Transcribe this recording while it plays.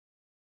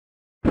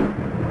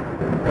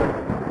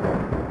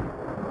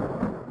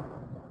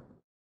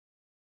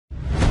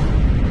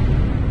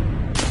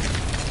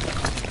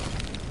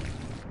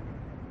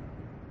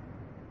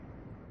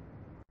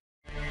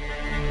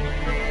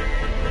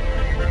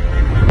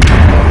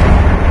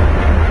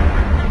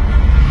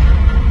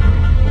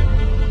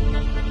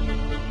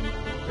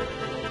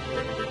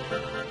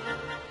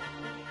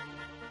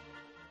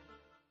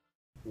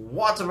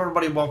What's up,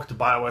 everybody? Welcome to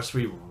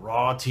Bios3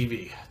 Raw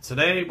TV.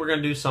 Today we're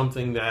going to do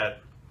something that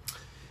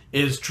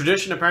is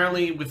tradition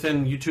apparently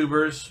within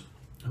YouTubers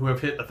who have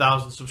hit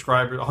 1,000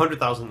 subscribers,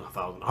 100,000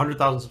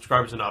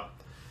 subscribers and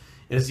up.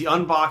 And it's the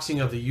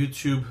unboxing of the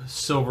YouTube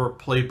Silver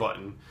Play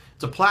Button.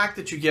 It's a plaque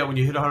that you get when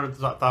you hit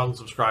 100,000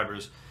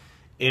 subscribers.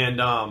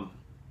 And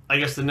I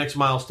guess the next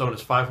milestone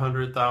is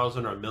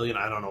 500,000 or a million.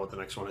 I don't know what the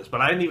next one is.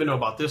 But I didn't even know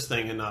about this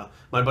thing. And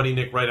my buddy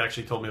Nick Wright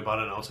actually told me about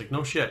it. And I was like,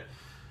 no shit.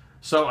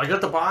 So I got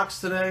the box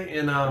today,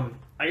 and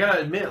I gotta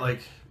admit,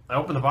 like, I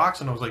opened the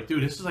box and I was like,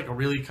 dude, this is like a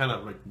really kind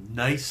of like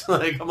nice,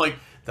 like, I'm like,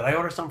 did I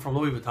order something from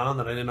Louis Vuitton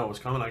that I didn't know was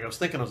coming? Like, I was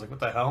thinking, I was like, what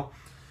the hell?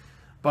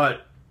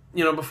 But,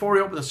 you know, before we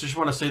open this, I just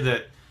want to say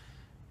that,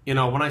 you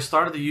know, when I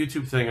started the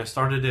YouTube thing, I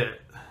started it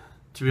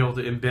to be able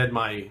to embed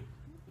my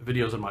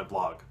videos in my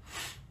blog.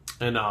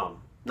 And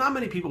not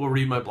many people will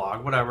read my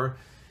blog, whatever.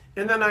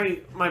 And then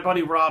my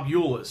buddy Rob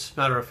Eulis,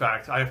 matter of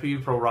fact,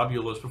 IFBB Pro Rob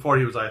Eulis, before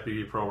he was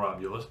IFBB Pro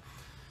Rob Eulis,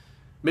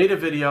 made a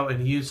video,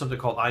 and he used something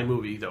called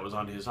iMovie that was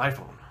on his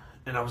iPhone.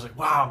 And I was like,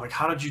 wow, I'm like,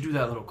 how did you do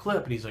that little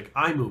clip? And he's like,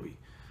 iMovie.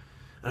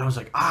 And I was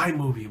like,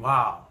 iMovie,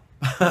 wow.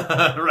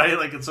 Right?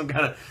 Like it's some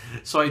kind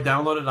of... So I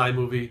downloaded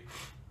iMovie,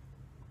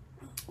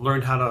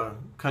 learned how to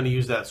kind of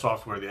use that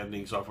software, the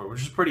editing software,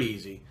 which is pretty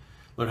easy.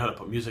 Learned how to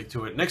put music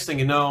to it. Next thing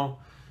you know,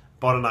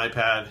 bought an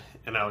iPad,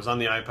 and I was on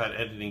the iPad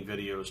editing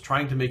videos,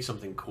 trying to make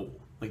something cool.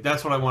 Like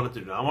that's what I wanted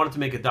to do. I wanted to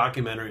make a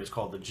documentary. It's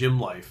called The Gym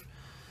Life.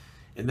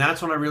 And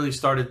that's when I really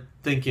started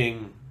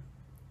thinking,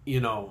 you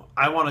know,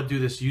 I want to do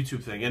this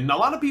YouTube thing. And a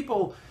lot of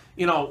people,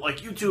 you know, like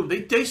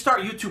YouTube, they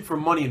start YouTube for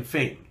money and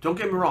fame. Don't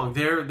get me wrong.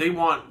 They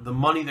want the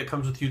money that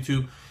comes with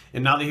YouTube.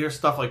 And now they hear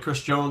stuff like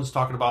Chris Jones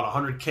talking about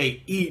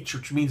 100K each,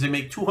 which means they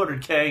make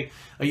 200K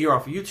a year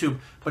off of YouTube,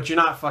 but you're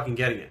not fucking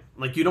getting it.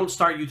 Like, you don't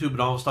start YouTube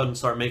and all of a sudden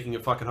start making a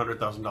fucking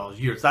 $100,000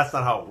 a year. That's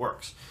not how it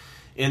works.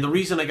 And the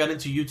reason I got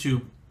into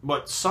YouTube,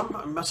 what some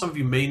of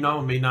you may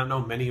know, may not know,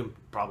 many of you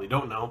probably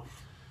don't know,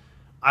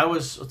 I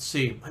was, let's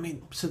see, I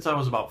mean, since I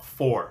was about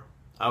 4,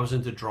 I was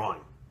into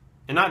drawing.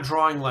 And not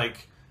drawing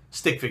like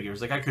stick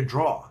figures, like I could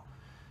draw.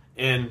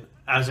 And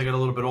as I got a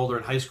little bit older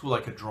in high school, I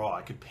could draw,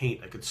 I could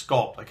paint, I could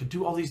sculpt, I could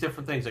do all these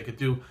different things. I could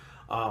do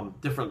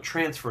different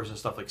transfers and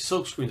stuff like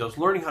silk screens. I was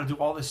learning how to do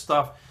all this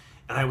stuff,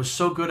 and I was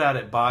so good at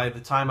it by the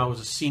time I was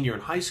a senior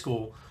in high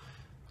school.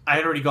 I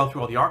had already gone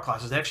through all the art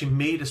classes. They actually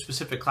made a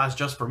specific class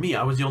just for me.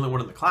 I was the only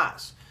one in the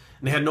class.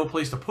 And they had no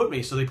place to put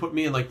me, so they put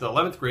me in like the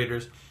 11th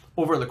graders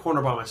over in the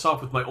corner by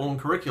myself with my own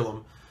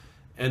curriculum.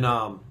 And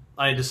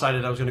I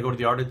decided I was going to go to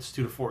the Art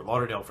Institute of Fort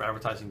Lauderdale for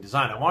advertising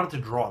design. I wanted to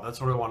draw.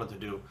 That's what I wanted to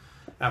do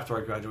after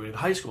I graduated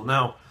high school.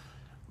 Now,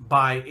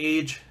 by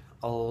age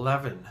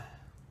 11,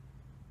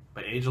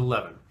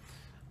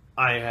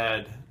 I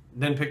had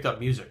then picked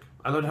up music.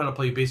 I learned how to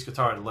play bass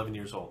guitar at 11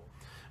 years old.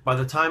 By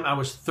the time I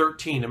was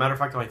 13, as a matter of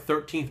fact, on my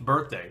 13th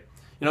birthday,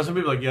 you know, some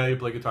people are like, yeah, you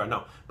play guitar.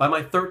 No. By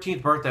my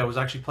 13th birthday, I was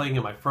actually playing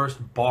in my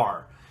first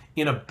bar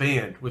in a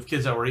band with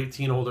kids that were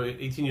 18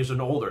 years and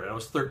older, and I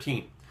was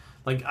 13.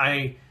 Like,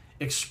 I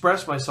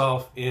express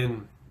myself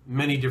in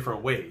many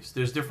different ways.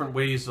 There's different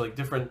ways, like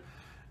different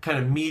kind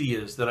of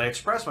medias that I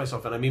express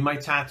myself in. I mean, my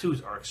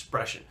tattoos are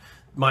expression.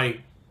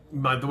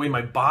 The way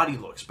my body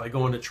looks by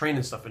going to train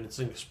and stuff, and it's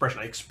an expression.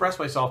 I express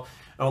myself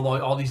in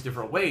all these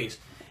different ways.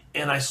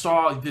 And I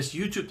saw this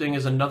YouTube thing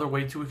as another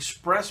way to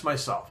express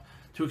myself,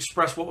 to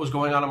express what was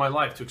going on in my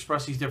life, to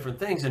express these different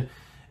things,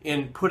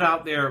 and put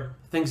out there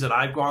things that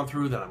I've gone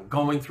through, that I'm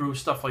going through,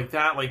 stuff like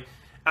that. Like,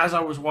 as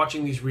I was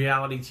watching these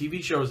reality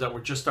TV shows that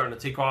were just starting to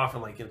take off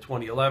in, like, in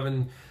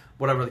 2011,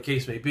 whatever the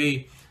case may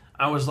be,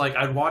 I was like,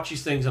 I'd watch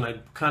these things and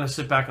I'd kind of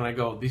sit back and I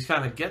go, these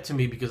kind of get to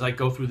me because I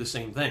go through the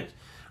same things.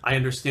 I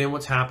understand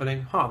what's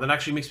happening. That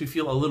actually makes me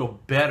feel a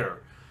little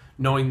better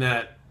knowing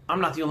that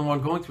I'm not the only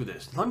one going through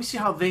this. Let me see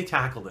how they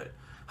tackled it.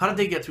 How did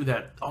they get through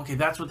that? Okay,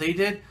 that's what they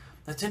did?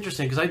 That's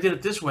interesting because I did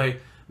it this way.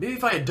 Maybe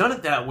if I had done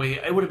it that way,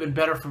 it would have been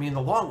better for me in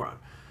the long run.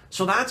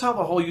 So that's how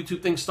the whole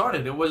YouTube thing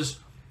started. It was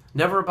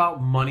never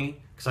about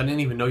money, because I didn't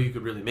even know you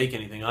could really make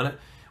anything on it.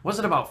 It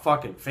wasn't about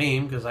fucking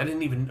fame, because I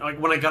didn't even, like,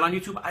 when I got on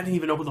YouTube, I didn't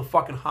even know who the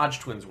fucking Hodge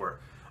twins were.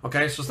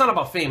 Okay, so it's not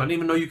about fame. I didn't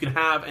even know you could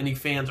have any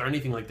fans or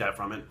anything like that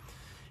from it.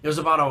 It was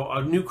about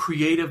a new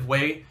creative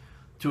way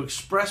to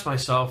express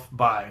myself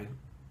by,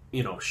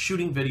 you know,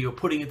 shooting video,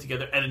 putting it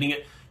together, editing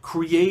it,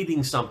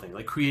 creating something,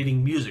 like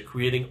creating music,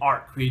 creating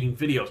art, creating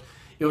videos.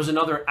 It was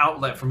another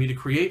outlet for me to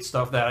create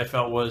stuff that I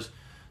felt was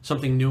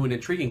something new and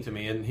intriguing to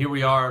me. And here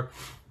we are,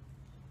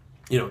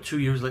 you know,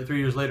 3 years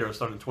later. I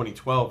started in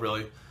 2012,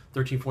 really,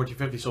 13, 14,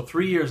 15. So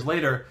 3 years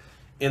later,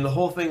 and the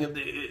whole thing,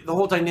 the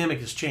whole dynamic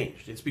has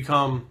changed. It's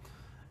become,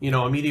 you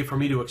know, a media for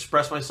me to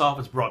express myself.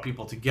 It's brought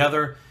people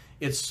together.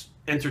 It's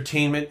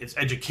entertainment. It's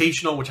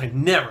educational, which I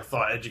never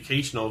thought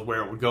educational is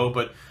where it would go.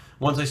 But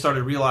once I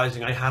started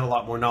realizing I had a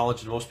lot more knowledge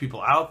than most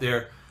people out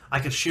there, I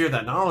could share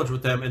that knowledge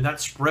with them, and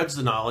that spreads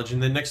the knowledge.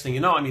 And then next thing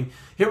you know, I mean,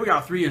 here we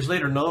are 3 years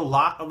later, and a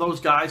lot of those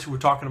guys who were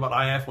talking about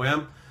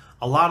IFOM,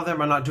 a lot of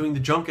them are not doing the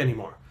junk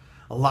anymore.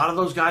 A lot of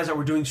those guys that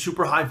were doing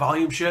super high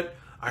volume shit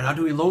are now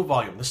doing low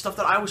volume. The stuff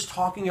that I was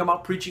talking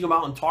about, preaching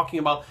about, and talking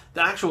about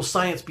the actual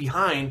science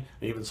behind,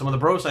 even some of the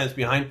bro science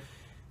behind,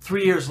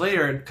 3 years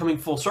later and coming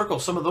full circle,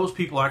 some of those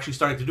people are actually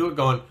starting to do it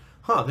going,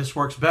 huh, this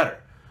works better.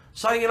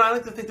 So, I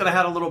like to think that I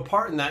had a little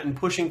part in that, in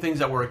pushing things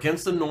that were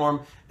against the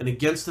norm and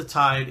against the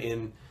tide.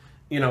 In,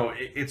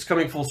 it's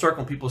coming full circle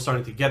and people are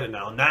starting to get it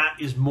now. And that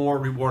is more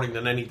rewarding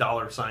than any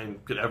dollar sign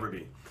could ever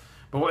be.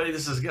 But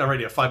this is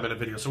already a 5-minute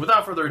video. So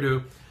without further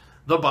ado,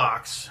 the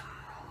box.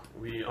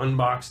 We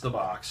unboxed the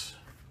box.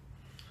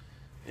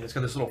 And it's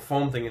got this little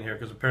foam thing in here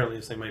because apparently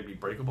this thing might be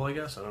breakable, I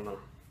guess. I don't know.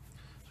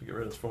 So get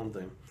rid of this foam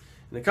thing.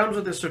 And it comes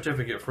with this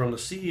certificate from the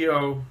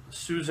CEO,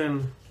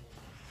 Susan,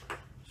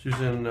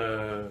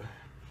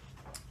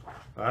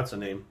 that's a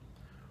name,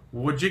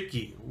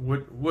 Wojcicki,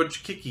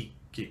 Wojcicki,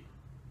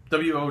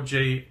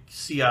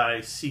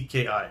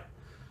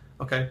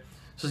 okay. It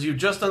says, you've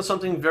just done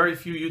something very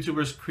few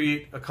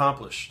YouTubers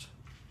accomplished.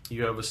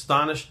 You have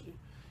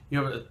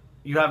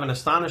an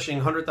astonishing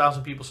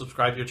 100,000 people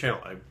subscribe to your channel.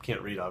 I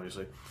can't read,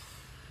 obviously.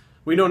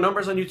 We know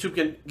numbers on YouTube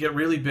can get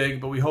really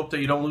big, but we hope that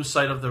you don't lose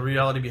sight of the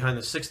reality behind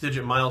the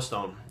 6-digit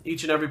milestone.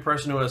 Each and every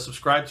person who has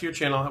subscribed to your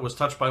channel was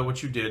touched by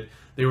what you did.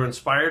 They were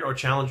inspired or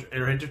challenged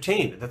or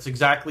entertained. That's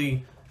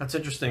interesting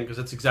because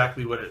that's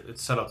exactly what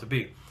it's set up to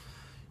be.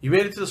 You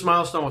made it to this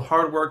milestone with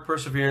hard work,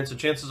 perseverance, and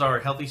chances are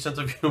a healthy sense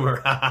of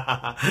humor.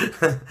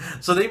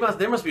 So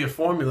there must be a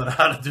formula to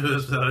how to do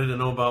this that I didn't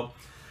know about.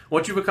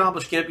 What you've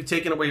accomplished can't be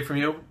taken away from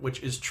you,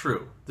 which is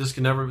true. This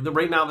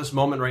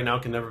moment right now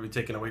can never be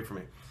taken away from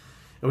me.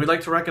 And we'd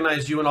like to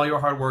recognize you and all your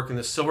hard work in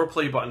this silver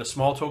play button, a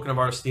small token of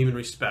our esteem and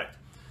respect.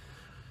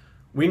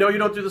 We know you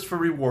don't do this for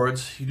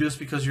rewards. You do this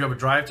because you have a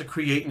drive to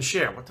create and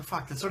share. What the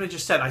fuck? That's what I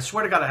just said. I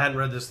swear to God I hadn't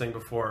read this thing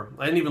before.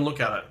 I didn't even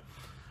look at it.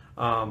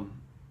 And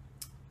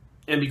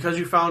because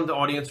you found the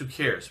audience who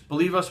cares.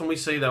 Believe us when we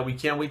say that we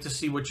can't wait to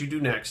see what you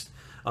do next.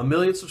 1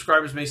 million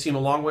subscribers may seem a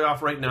long way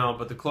off right now,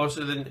 but they're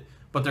closer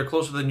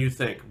than you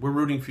think. We're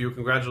rooting for you.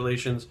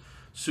 Congratulations,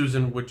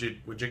 Susan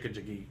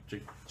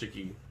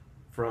Wojcicki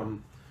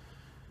from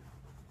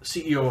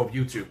CEO of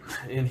YouTube.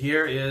 And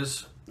here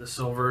is the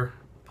silver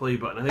play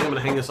button. I think I'm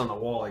going to hang this on the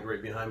wall, like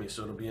right behind me,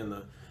 so it'll be in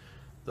the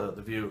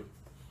view.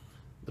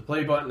 The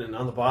play button, and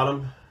on the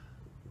bottom,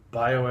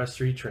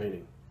 Bios3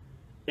 training.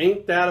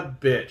 Ain't that a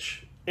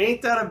bitch?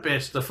 Ain't that a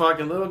bitch? The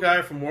fucking little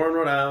guy from Warren,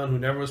 Rhode Island, who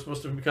never was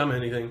supposed to become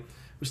anything,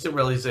 who still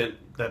really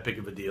isn't that big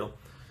of a deal,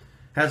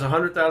 has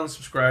 100,000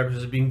 subscribers,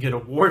 is being get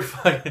award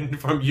fucking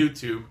from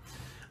YouTube,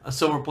 a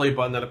silver play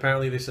button that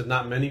apparently they said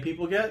not many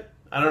people get.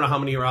 I don't know how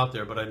many are out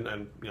there, but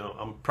I'm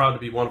proud to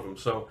be one of them.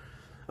 So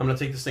I'm going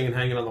to take this thing and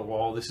hang it on the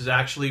wall. This is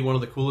actually one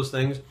of the coolest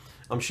things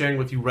I'm sharing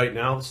with you right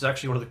now. This is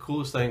actually one of the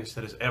coolest things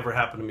that has ever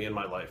happened to me in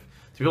my life.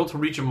 To be able to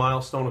reach a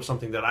milestone of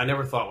something that I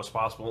never thought was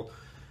possible,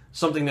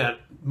 something that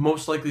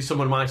most likely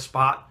someone in my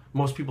spot,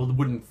 most people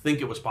wouldn't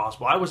think it was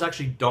possible. I was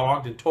actually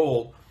dogged and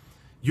told,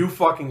 you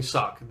fucking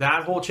suck.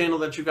 That whole channel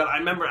that you got, I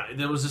remember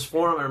there was this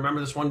forum, I remember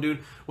this one dude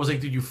was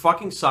like, dude, you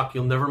fucking suck,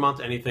 you'll never amount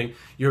to anything,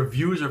 your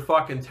views are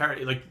fucking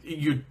terrible, like,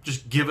 you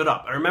just give it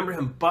up. I remember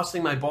him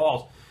busting my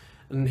balls,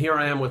 and here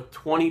I am with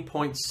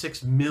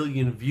 20.6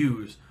 million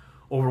views,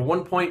 over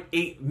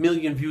 1.8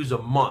 million views a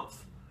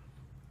month,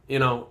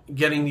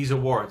 getting these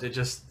awards.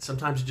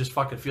 Sometimes you just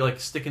fucking feel like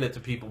sticking it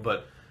to people,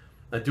 but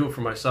I do it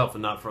for myself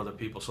and not for other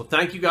people. So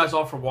thank you guys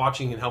all for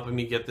watching and helping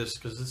me get this,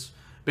 because this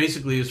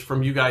basically is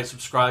from you guys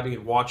subscribing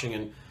and watching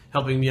and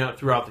helping me out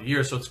throughout the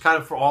year. So it's kind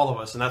of for all of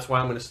us, and that's why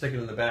I'm going to stick it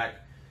in the back.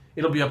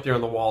 It'll be up there on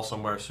the wall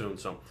somewhere soon.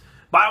 So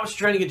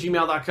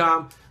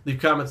bios3training@gmail.com. Leave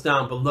comments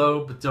down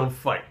below, but don't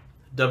fight.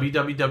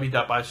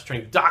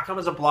 www.bios3training.com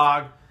is a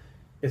blog.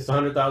 It's the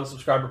 100,000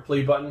 subscriber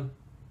play button,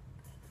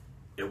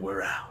 and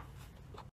we're out.